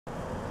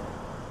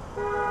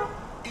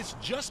It's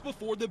just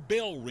before the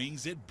bell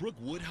rings at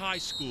Brookwood High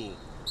School.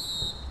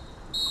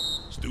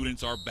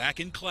 Students are back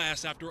in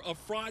class after a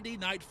Friday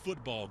night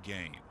football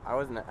game. I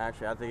wasn't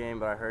actually at the game,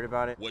 but I heard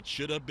about it. What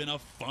should have been a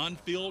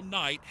fun-filled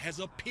night has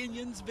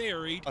opinions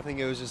varied. I think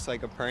it was just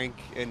like a prank,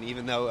 and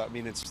even though, I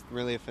mean, it's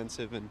really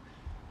offensive and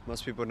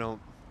most people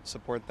don't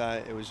support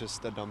that, it was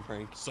just a dumb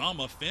prank. Some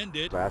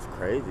offended. That's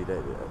crazy.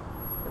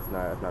 It's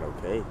not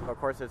okay. Of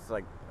course, it's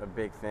like a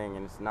big thing,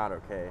 and it's not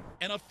okay.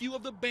 And a few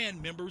of the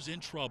band members in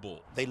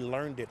trouble. They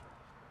learned it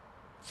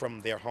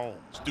from their homes.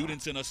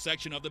 Students in a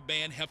section of the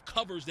band have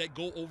covers that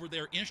go over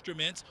their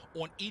instruments.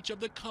 On each of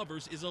the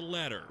covers is a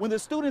letter. When the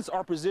students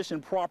are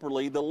positioned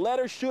properly, the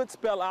letter should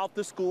spell out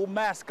the school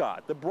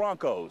mascot, the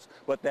Broncos,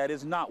 but that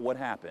is not what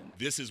happened.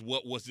 This is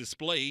what was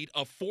displayed,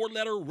 a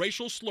 4-letter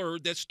racial slur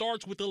that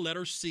starts with the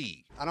letter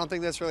C. I don't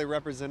think that's really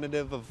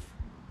representative of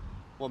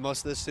what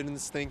most of the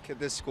students think at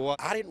this school.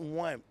 I didn't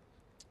want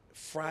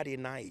Friday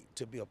night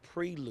to be a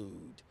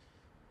prelude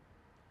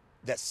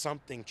that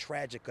something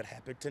tragic could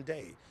happen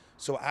today.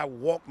 So I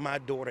walked my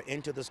daughter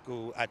into the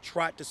school. I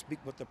tried to speak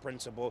with the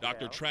principal.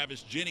 Dr.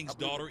 Travis Jennings'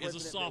 daughter is a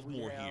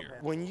sophomore here.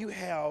 When you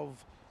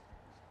have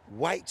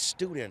white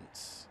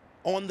students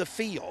on the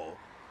field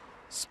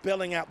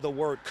spelling out the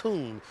word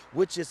coon,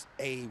 which is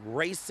a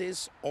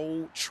racist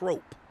old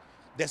trope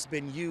that's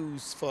been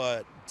used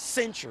for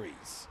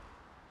centuries,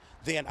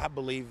 then I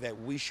believe that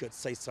we should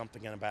say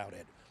something about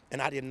it.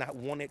 And I did not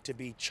want it to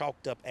be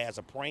chalked up as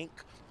a prank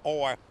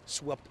or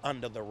swept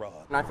under the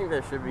rug. And I think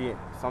there should be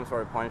some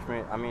sort of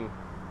punishment. I mean,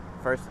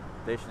 first,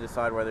 they should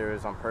decide whether it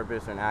was on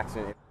purpose or an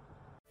accident.